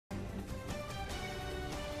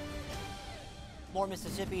More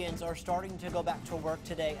Mississippians are starting to go back to work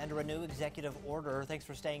today under a new executive order. Thanks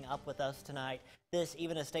for staying up with us tonight. This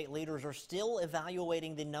even as state leaders are still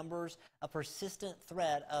evaluating the numbers of persistent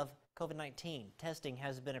threat of COVID-19. Testing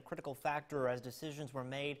has been a critical factor as decisions were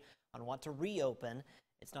made on what to reopen.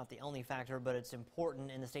 It's not the only factor, but it's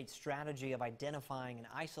important in the state's strategy of identifying and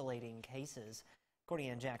isolating cases. Courtney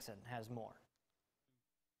Ann Jackson has more.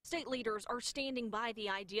 State leaders are standing by the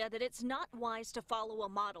idea that it's not wise to follow a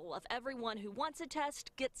model of everyone who wants a test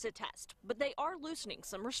gets a test, but they are loosening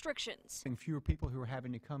some restrictions. Fewer people who are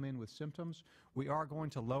having to come in with symptoms. We are going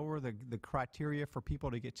to lower the criteria for people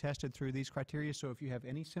to get tested through these criteria. So if you have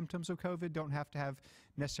any symptoms of COVID, don't have to have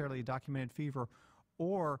necessarily a documented fever.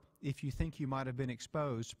 Or if you think you might have been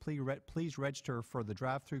exposed, please register for the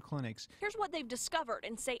drive-through clinics. Here's what they've discovered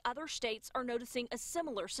and say other states are noticing a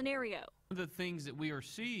similar scenario. One of the things that we are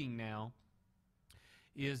seeing now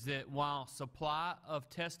is that while supply of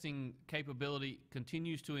testing capability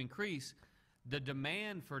continues to increase, the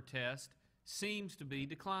demand for tests seems to be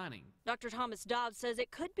declining. Dr. Thomas Dobbs says it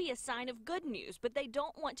could be a sign of good news, but they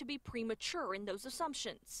don't want to be premature in those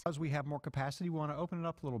assumptions. As we have more capacity, we want to open it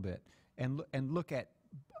up a little bit and look at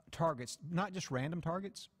targets, not just random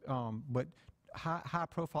targets, but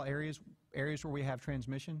high-profile areas where we have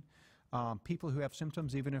transmission, people who have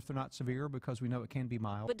symptoms, even if they're not severe, because we know it can be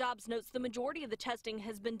mild. But Dobbs notes the majority of the testing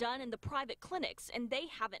has been done in the private clinics, and they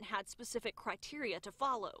haven't had specific criteria to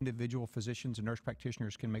follow. Individual physicians and nurse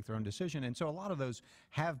practitioners can make their own decision, and so a lot of those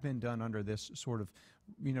have been done under this sort of,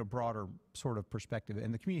 broader sort of perspective.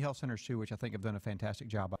 And the community health centers, too, which I think have done a fantastic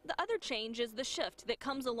job. The other change is the shift that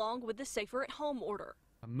comes along with the Safer at Home order.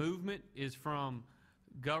 A movement is from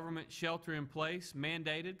government shelter in place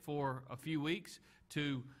mandated for a few weeks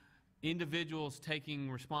to individuals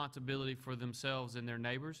taking responsibility for themselves and their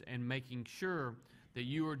neighbors and making sure that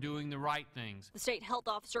you are doing the right things. The state health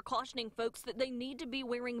officer cautioning folks that they need to be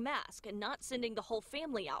wearing masks and not sending the whole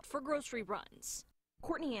family out for grocery runs.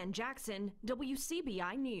 Courtney Ann Jackson,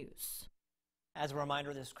 WCBI News. As a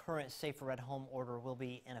reminder, this current Safer at Home order will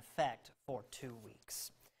be in effect for 2 weeks.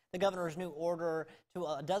 The governor's new order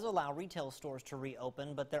does allow retail stores to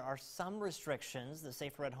reopen, but there are some restrictions. The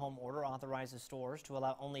Safer at Home order authorizes stores to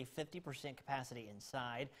allow only 50% capacity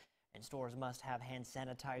inside, and stores must have hand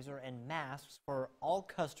sanitizer and masks for all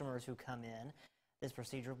customers who come in. This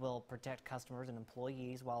procedure will protect customers and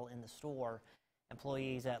employees while in the store.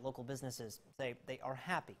 Employees at local businesses say they are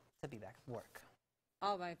happy to be back at work.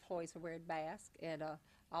 All my employees are wearing masks, and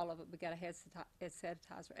all of them, we got a hand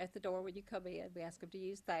sanitizer at the door when you come in. We ask them to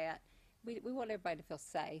use that. We want everybody to feel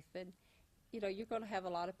safe, and you're going to have a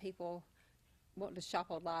lot of people wanting to shop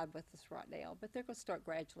online with us right now, but they're going to start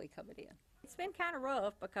gradually coming in. It's been kind of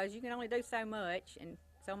rough because you can only do so much and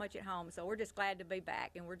so much at home, so we're just glad to be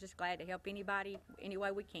back, and we're just glad to help anybody any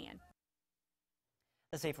way we can.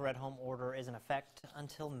 The Safer at Home order is in effect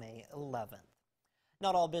until May 11th.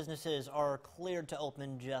 Not all businesses are cleared to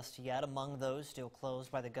open just yet. Among those still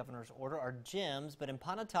closed by the governor's order are gyms, but in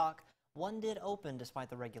Pontotoc, one did open despite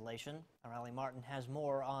the regulation. Our Allie Martin has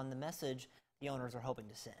more on the message the owners are hoping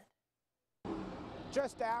to send.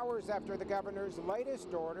 Just hours after the governor's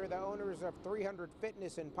latest order, the owners of 300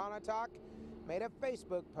 Fitness in Pontotoc made a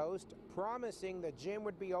Facebook post promising the gym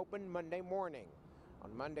would be open Monday morning.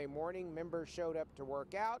 On Monday morning, members showed up to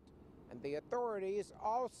work out, and the authorities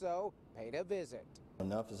also paid a visit.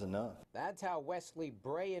 Enough is enough. That's how Wesley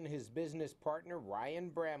Bray and his business partner Ryan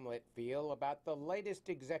Bramlett feel about the latest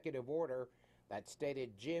executive order that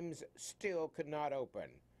stated gyms still could not open.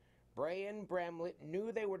 Bray and Bramlett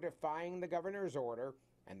knew they were defying the governor's order,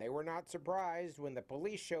 and they were not surprised when the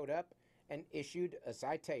police showed up and issued a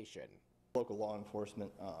citation. Local law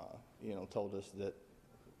enforcement, told us that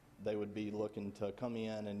they would be looking to come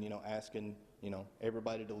in and, asking,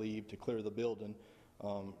 everybody to leave, to clear the building,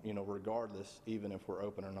 regardless, even if we're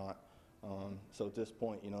open or not. So at this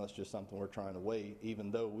point, it's just something we're trying to weigh.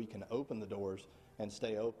 Even though we can open the doors and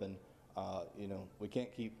stay open, we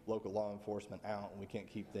can't keep local law enforcement out, and we can't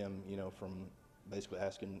keep them, from basically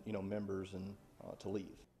asking, members and to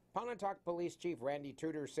leave. Pontotoc Police Chief Randy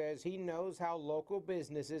Tudor says he knows how local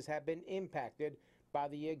businesses have been impacted by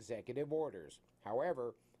the executive orders.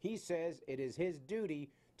 However, he says it is his duty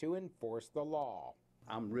to enforce the law.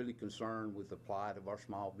 I'm really concerned with the plight of our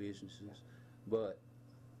small businesses, but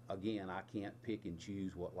again, I can't pick and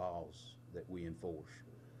choose what laws that we enforce.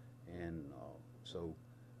 And so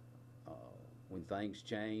when things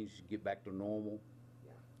change, get back to normal,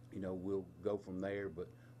 we'll go from there. But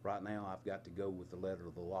right now, I've got to go with the letter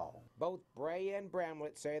of the law. Both Bray and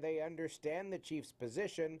Bramlett say they understand the chief's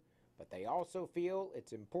position, but they also feel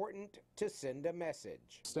it's important to send a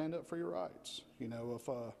message. Stand up for your rights. If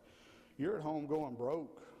you're at home going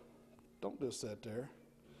broke, don't just sit there.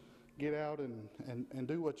 Get out and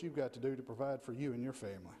do what you've got to do to provide for you and your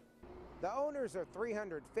family. The owners of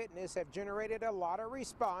 300 Fitness have generated a lot of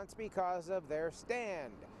response because of their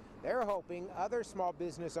stand. They're hoping other small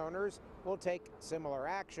business owners will take similar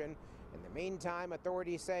action. In the meantime,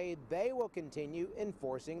 authorities say they will continue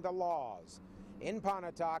enforcing the laws. In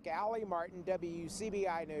Pontotoc, Allie Martin,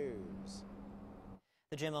 WCBI News.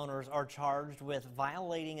 The gym owners are charged with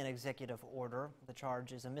violating an executive order. The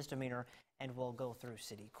charge is a misdemeanor and will go through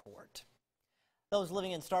city court. Those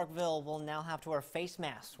living in Starkville will now have to wear face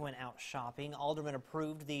masks when out shopping. Aldermen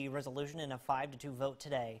approved the resolution in a 5-2 vote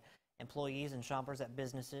today. Employees and shoppers at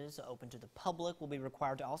businesses open to the public will be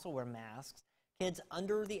required to also wear masks. Kids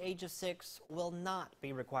under the age of 6 will not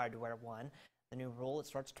be required to wear one. The new rule, it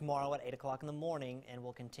starts tomorrow at 8 o'clock in the morning and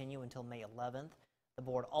will continue until May 11th. The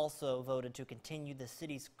board also voted to continue the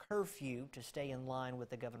city's curfew to stay in line with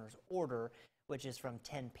the governor's order, which is from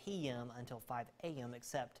 10 p.m. until 5 a.m.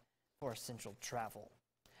 except for essential travel.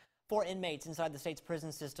 4 inmates inside the state's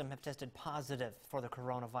prison system have tested positive for the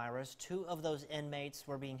coronavirus. 2 of those inmates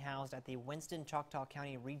were being housed at the Winston-Choctaw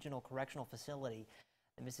County Regional Correctional Facility.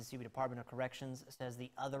 The Mississippi Department of Corrections says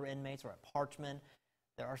the other inmates are at Parchman.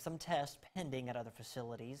 There are some tests pending at other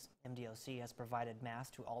facilities. MDOC has provided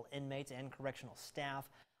masks to all inmates and correctional staff.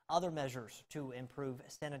 Other measures to improve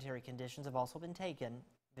sanitary conditions have also been taken.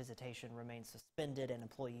 Visitation remains suspended and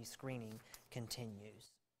employee screening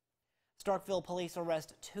continues. Starkville police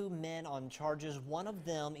arrest 2 men on charges, one of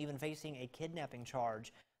them even facing a kidnapping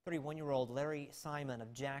charge. 31-year-old Larry Simon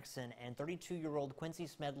of Jackson and 32-year-old Quincy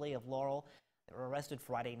Smedley of Laurel. They were arrested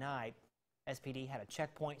Friday night. SPD had a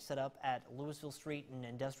checkpoint set up at Louisville Street and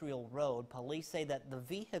Industrial Road. Police say that the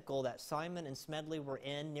vehicle that Simon and Smedley were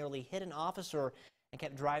in nearly hit an officer and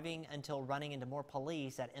kept driving until running into more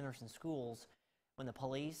police at Emerson Schools. When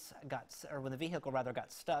the vehicle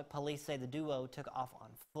got stuck, police say the duo took off on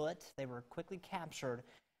foot. They were quickly captured.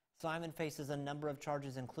 Simon faces a number of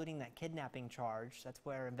charges, including that kidnapping charge. That's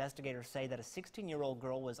where investigators say that a 16-year-old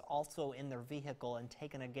girl was also in their vehicle and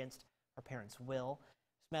taken against her parents' will.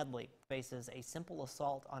 Smedley faces a simple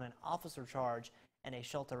assault on an officer charge and a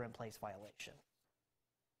shelter-in-place violation.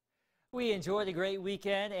 We enjoyed a great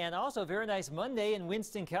weekend and also a very nice Monday in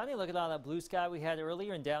Winston County. Look at all that blue sky we had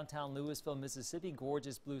earlier in downtown Louisville, Mississippi.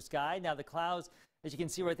 Gorgeous blue sky. Now the clouds, as you can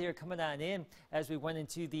see right there, coming on in as we went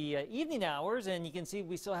into the evening hours. And you can see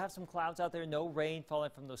we still have some clouds out there. No rain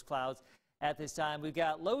falling from those clouds at this time. We've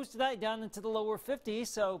got lows tonight down into the lower 50s,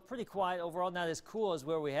 so pretty quiet overall, not as cool as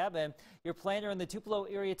where we have been. Your planner in the Tupelo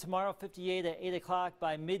area tomorrow, 58 at 8 o'clock.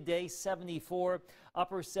 By midday, 74,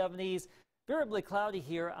 upper 70s. Variably cloudy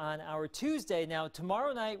here on our Tuesday. Now,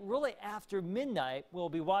 tomorrow night, really after midnight, we'll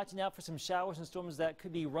be watching out for some showers and storms that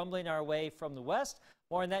could be rumbling our way from the west.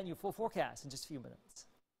 More on that in your full forecast in just a few minutes.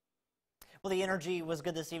 Well, the energy was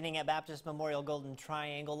good this evening at Baptist Memorial Golden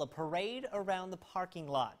Triangle. A parade around the parking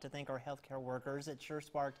lot to thank our healthcare workers. It sure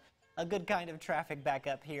sparked a good kind of traffic back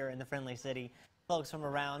up here in the Friendly City. Folks from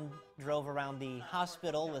around drove around the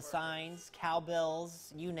hospital with signs,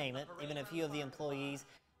 cowbells, you name it. Even a few of the employees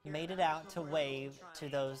made it out to wave to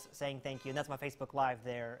those saying thank you. And that's my Facebook Live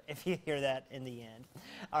there if you hear that in the end.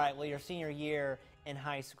 All right, well, your senior year in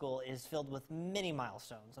high school is filled with many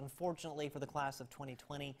milestones. Unfortunately for the class of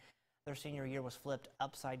 2020, their senior year was flipped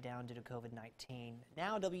upside down due to COVID-19.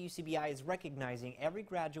 Now WCBI is recognizing every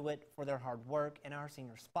graduate for their hard work. In our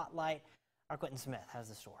senior spotlight, our Quentin Smith has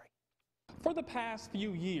the story. For the past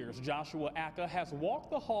few years, Joshua Aka has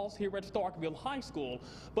walked the halls here at Starkville High School,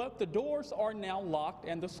 but the doors are now locked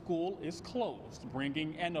and the school is closed,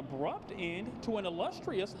 bringing an abrupt end to an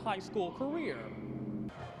illustrious high school career.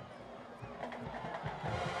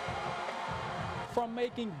 From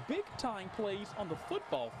making big-time plays on the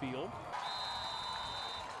football field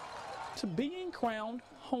to being crowned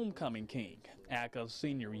homecoming king, Aka's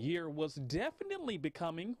senior year was definitely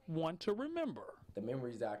becoming one to remember. The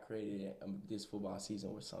memories that I created this football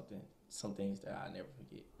season were some things that I never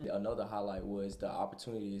forget. Another highlight was the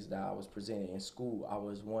opportunities that I was presented in school. I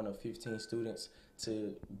was one of 15 students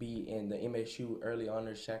to be in the MSU Early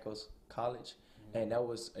Honors Shackles College, and that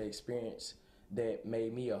was an experience that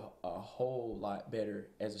made me a whole lot better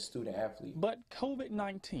as a student athlete. But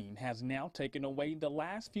COVID-19 has now taken away the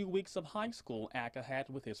last few weeks of high school Aka had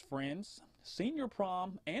with his friends, senior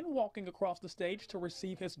prom, and walking across the stage to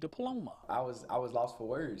receive his diploma. I was lost for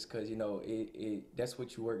words because, you know, that's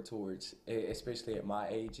what you work towards, especially at my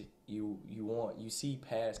age. You see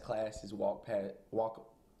past classes walk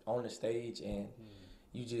on the stage, and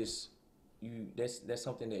you just that's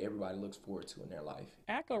something that everybody looks forward to in their life.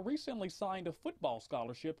 Aka recently signed a football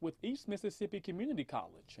scholarship with East Mississippi Community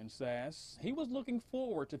College and says he was looking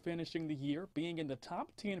forward to finishing the year being in the top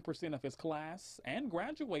 10% of his class and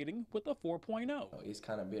graduating with a 4.0. It's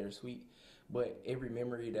kind of bittersweet, but every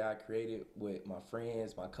memory that I created with my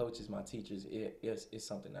friends, my coaches, my teachers, it's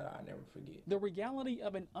something that I never forget. The reality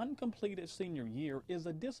of an uncompleted senior year is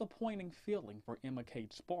a disappointing feeling for Emma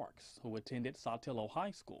Kate Sparks, who attended Saltillo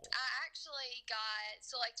High School. I actually got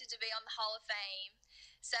selected to be on the Hall of Fame,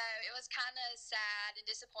 so it was kind of sad and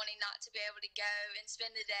disappointing not to be able to go and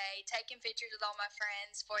spend the day taking pictures with all my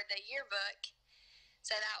friends for the yearbook.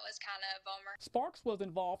 So that was kind of a bummer. Sparks was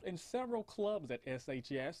involved in several clubs at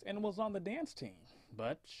SHS and was on the dance team,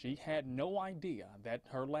 but she had no idea that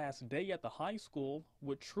her last day at the high school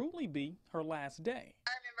would truly be her last day.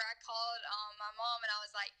 I remember I called my mom and I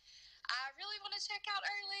was like, I really want to check out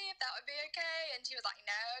early if that would be okay. And she was like,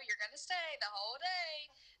 no, you're going to stay the whole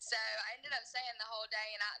day. So I ended up staying the whole day,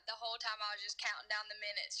 and the whole time I was just counting down the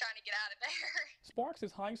minutes trying to get out of there.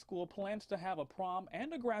 Sparks' high school plans to have a prom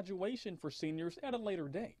and a graduation for seniors at a later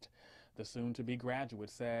date. The soon-to-be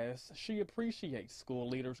graduate says she appreciates school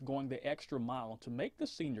leaders going the extra mile to make the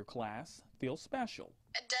senior class feel special.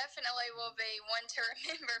 It definitely will be one to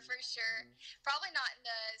remember for sure. Probably not in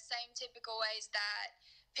the same typical ways that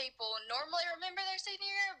people normally remember their senior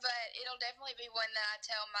year, but it'll definitely be one that I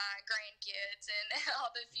tell my grandkids and all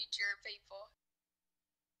the future people.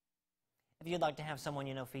 If you'd like to have someone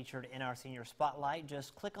you know featured in our senior spotlight,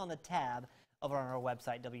 just click on the tab over on our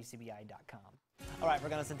website, WCBI.com. All right, we're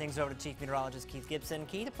going to send things over to Chief Meteorologist Keith Gibson.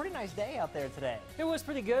 Keith, a pretty nice day out there today. It was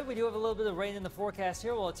pretty good. We do have a little bit of rain in the forecast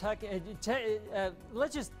here. We'll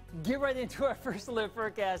let's just get right into our first alert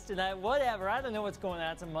forecast tonight. Whatever. I don't know what's going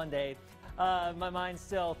on. It's a Monday. My mind's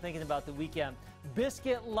still thinking about the weekend.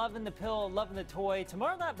 Biscuit, loving the pill, loving the toy.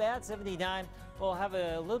 Tomorrow, not bad, 79. We'll have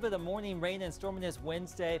a little bit of morning rain and storminess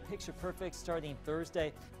Wednesday. Picture perfect starting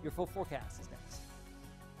Thursday. Your full forecast is next.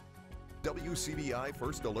 WCBI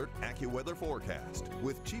First Alert AccuWeather Forecast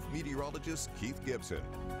with Chief Meteorologist Keith Gibson.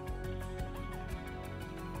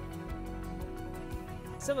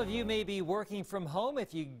 Some of you may be working from home.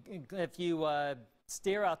 If you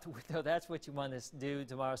stare out the window, that's what you want to do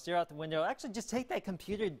tomorrow. Stare out the window. Actually, just take that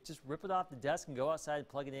computer, just rip it off the desk and go outside and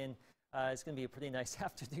plug it in. It's going to be a pretty nice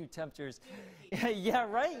afternoon temperatures. Yeah,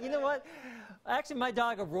 right? You know what? Actually, my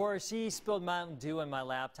dog Aurora, she spilled Mountain Dew on my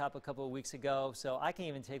laptop a couple of weeks ago, so I can't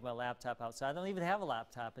even take my laptop outside. I don't even have a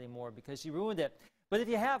laptop anymore because she ruined it. But if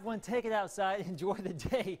you have one, take it outside, enjoy the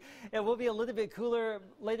day. It will be a little bit cooler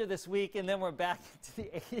later this week, and then we're back into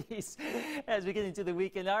the 80s as we get into the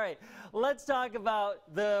weekend. All right, let's talk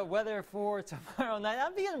about the weather for tomorrow night.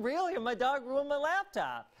 I'm being real here. My dog ruined my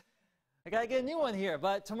laptop. I got to get a new one here.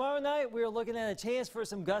 But tomorrow night, we're looking at a chance for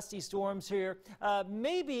some gusty storms here,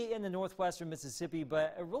 maybe in the northwestern Mississippi,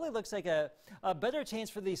 but it really looks like a better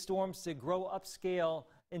chance for these storms to grow upscale,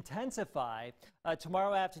 intensify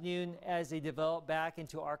tomorrow afternoon as they develop back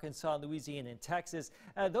into Arkansas, Louisiana, and Texas.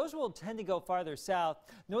 Those will tend to go farther south.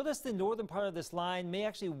 Notice the northern part of this line may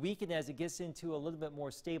actually weaken as it gets into a little bit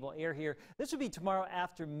more stable air here. This would be tomorrow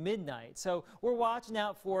after midnight. So we're watching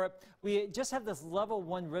out for it. We just have this level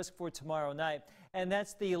 1 risk for tomorrow night, and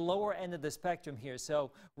that's the lower end of the spectrum here. So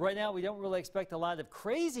right now we don't really expect a lot of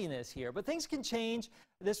craziness here, but things can change.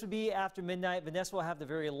 This would be after midnight. Vanessa will have the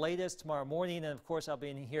very latest tomorrow morning, and of course I'll be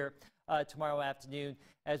in here tomorrow afternoon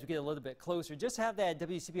as we get a little bit closer. Just have that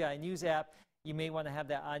WCBI News app. You may want to have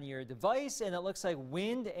that on your device, and it looks like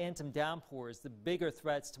wind and some downpours, the bigger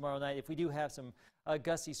threats tomorrow night if we do have some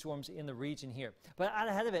gusty storms in the region here. But out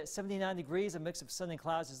ahead of it, 79 degrees, a mix of sun and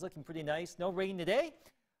clouds is looking pretty nice. No rain today.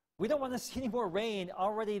 We don't want to see any more rain.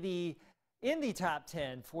 Already in the top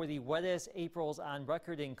 10 for the wettest Aprils on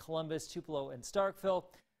record in Columbus, Tupelo, and Starkville.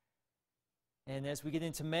 And as we get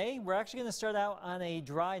into May, we're actually going to start out on a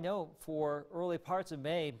dry note for early parts of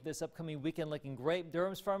May. This upcoming weekend looking great.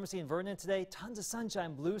 Durham's Pharmacy in Vernon today, tons of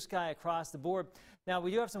sunshine, blue sky across the board. Now,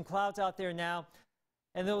 we do have some clouds out there now,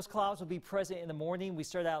 and those clouds will be present in the morning. We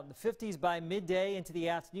start out in the 50s by midday into the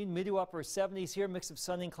afternoon, mid to upper 70s here, mix of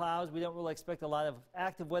sun and clouds. We don't really expect a lot of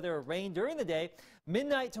active weather or rain during the day.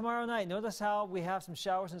 Midnight tomorrow night, notice how we have some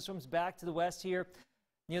showers and storms back to the west here.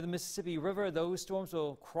 Near the Mississippi River, those storms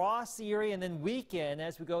will cross the area and then weaken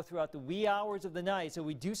as we go throughout the wee hours of the night. So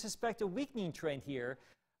we do suspect a weakening trend here.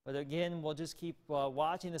 But again, we'll just keep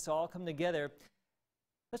watching this all come together.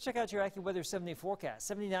 Let's check out your AccuWeather 7-day forecast.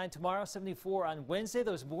 79 tomorrow, 74 on Wednesday.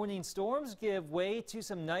 Those morning storms give way to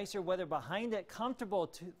some nicer weather behind it.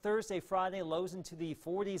 Comfortable Thursday, Friday, lows into the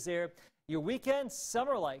 40s there. Your weekend,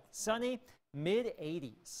 summer-like, sunny,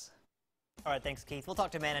 mid-80s. All right, thanks, Keith. We'll talk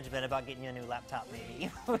to management about getting you a new laptop, maybe.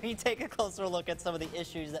 We take a closer look at some of the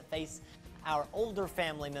issues that face our older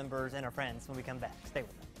family members and our friends when we come back. Stay with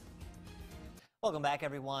us. Welcome back,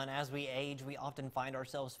 everyone. As we age, we often find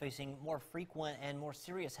ourselves facing more frequent and more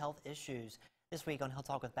serious health issues. This week on Health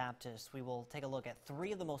Talk with Baptist, we will take a look at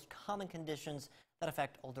 3 of the most common conditions that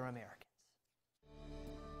affect older Americans.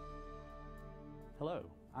 Hello,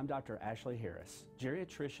 I'm Dr. Ashley Harris,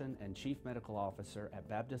 geriatrician and chief medical officer at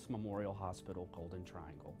Baptist Memorial Hospital, Golden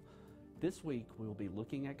Triangle. This week, we will be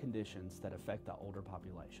looking at conditions that affect the older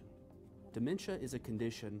population. Dementia is a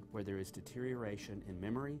condition where there is deterioration in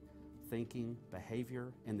memory, thinking,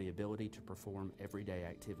 behavior, and the ability to perform everyday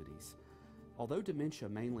activities. Although dementia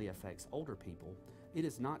mainly affects older people, it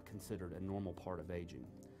is not considered a normal part of aging.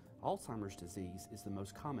 Alzheimer's disease is the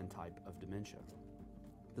most common type of dementia.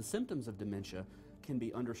 The symptoms of dementia can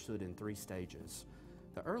be understood in 3 stages.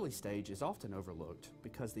 The early stage is often overlooked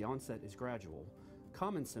because the onset is gradual.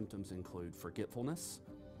 Common symptoms include forgetfulness,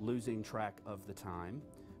 losing track of the time,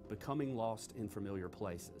 becoming lost in familiar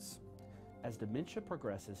places. As dementia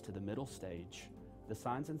progresses to the middle stage, the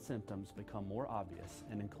signs and symptoms become more obvious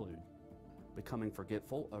and include becoming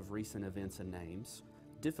forgetful of recent events and names,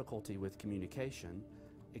 difficulty with communication,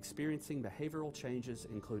 experiencing behavioral changes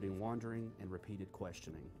including wandering and repeated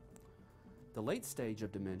questioning. The late stage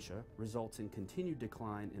of dementia results in continued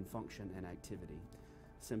decline in function and activity.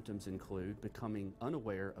 Symptoms include becoming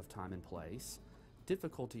unaware of time and place,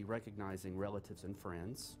 difficulty recognizing relatives and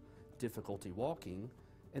friends, difficulty walking,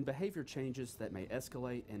 and behavior changes that may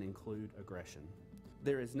escalate and include aggression.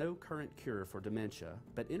 There is no current cure for dementia,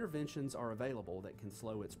 but interventions are available that can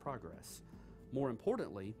slow its progress. More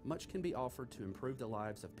importantly, much can be offered to improve the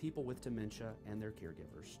lives of people with dementia and their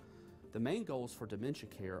caregivers. The main goals for dementia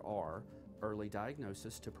care are early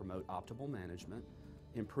diagnosis to promote optimal management,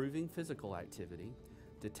 improving physical activity,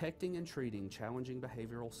 detecting and treating challenging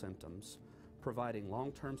behavioral symptoms, providing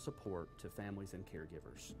long-term support to families and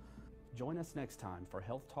caregivers. Join us next time for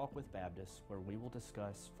Health Talk with Baptist, where we will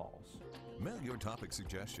discuss falls. Mail your topic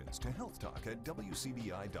suggestions to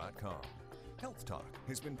healthtalk@wcbi.com. Health Talk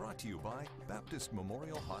has been brought to you by Baptist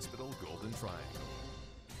Memorial Hospital, Golden Triangle.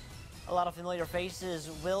 A lot of familiar faces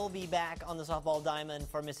will be back on the softball diamond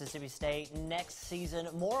for Mississippi State next season.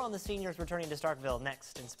 More on the seniors returning to Starkville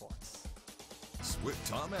next in sports. With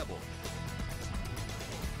Tom Ebel.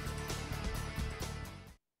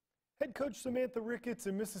 Head coach Samantha Ricketts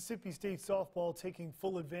and Mississippi State softball taking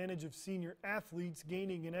full advantage of senior athletes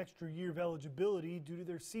gaining an extra year of eligibility due to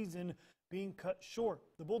their season being cut short.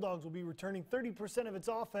 The Bulldogs will be returning 30% of its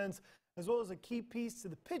offense, as well as a key piece to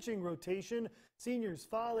the pitching rotation. Seniors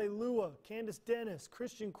Fale Lua, Candace Dennis,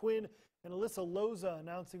 Christian Quinn, and Alyssa Loza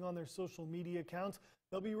announcing on their social media accounts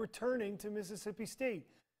they'll be returning to Mississippi State.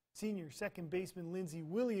 Senior second baseman Lindsey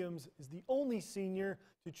Williams is the only senior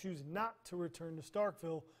to choose not to return to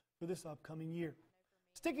Starkville for this upcoming year.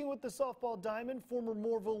 Sticking with the softball diamond, former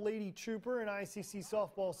Moorville Lady Trooper and ICC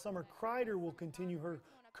softball Summer Kreider will continue her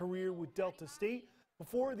career with Delta State.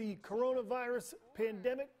 Before the coronavirus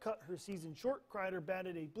pandemic cut her season short, Kreider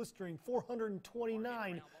batted a blistering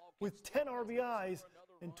 .429 with 10 RBIs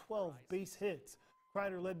and 12 base hits.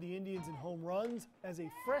 Kreider led the Indians in home runs. As a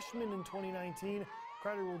freshman in 2019,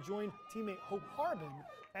 Kreider will join teammate Hope Harbin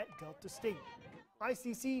at Delta State.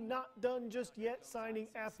 ICC not done just yet, signing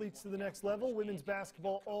athletes to the next level. Women's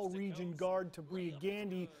basketball all-region guard Tabria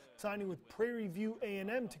Gandy signing with Prairie View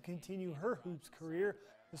A&M to continue her hoops career.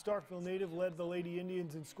 The Starkville native led the Lady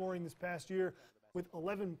Indians in scoring this past year with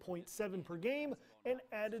 11.7 per game and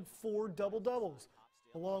added 4 double-doubles.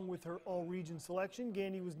 Along with her all-region selection,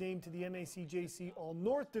 Gandy was named to the MACJC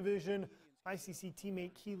All-North Division. ICC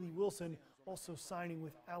teammate Keely Wilson also signing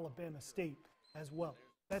with Alabama State as well.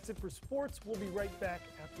 That's it for sports. We'll be right back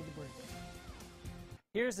after the break.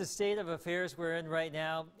 Here's the state of affairs we're in right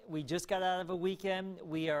now. We just got out of a weekend.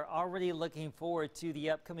 We are already looking forward to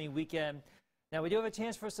the upcoming weekend. Now, we do have a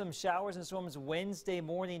chance for some showers and storms Wednesday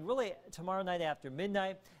morning, really tomorrow night after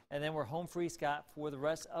midnight, and then we're home free, Scott, for the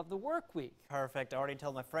rest of the work week. Perfect. I already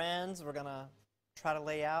told my friends we're going to try to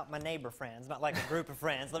lay out my neighbor friends, not like a group of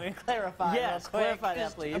friends. Let me clarify. Yes, real quick. clarify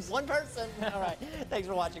that, please. One person. All right. Thanks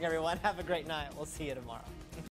for watching, everyone. Have a great night. We'll see you tomorrow.